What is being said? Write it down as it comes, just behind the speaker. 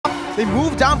They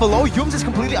move down below. Yums is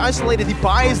completely isolated. He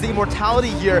buys the immortality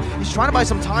here. He's trying to buy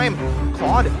some time.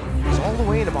 Claude is all the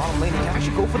way in the bottom lane. He can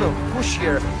actually go for the push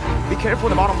here. Be careful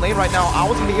in the bottom lane right now.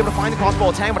 Owl's gonna be able to find the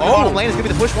crossbow tang, but in the bottom lane is gonna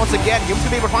be the push once again. Yums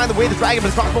gonna be able to find the way the dragon, but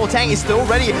his crossbow tang is still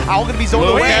ready. Owl gonna be zoned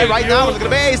away right now. Look at the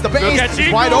base. The base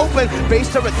is wide open. Base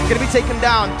turret gonna be taken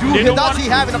down. Does he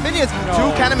have enough minions?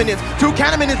 Two cannon minions. Two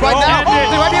cannon minions right now.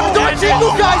 They might be able to do it.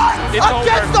 Chiku, guys!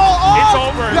 Against all odds! It's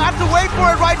over. You have to wait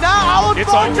for it right now. Owl's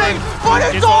punching, but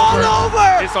it's all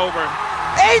over! It's over.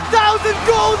 8,000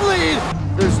 gold lead!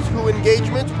 There's 2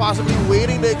 engagements, possibly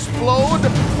waiting to explode.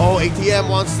 Oh, ATM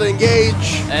wants to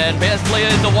engage. And best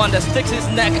player is the one that sticks his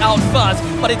neck out first,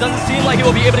 but it doesn't seem like he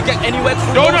will be able to get anywhere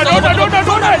close. Donut in the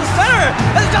center!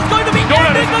 It's just going to be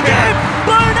ending the game!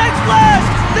 Burn X Flash!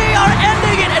 They are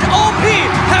ending it, and OP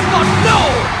have got no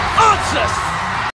answers!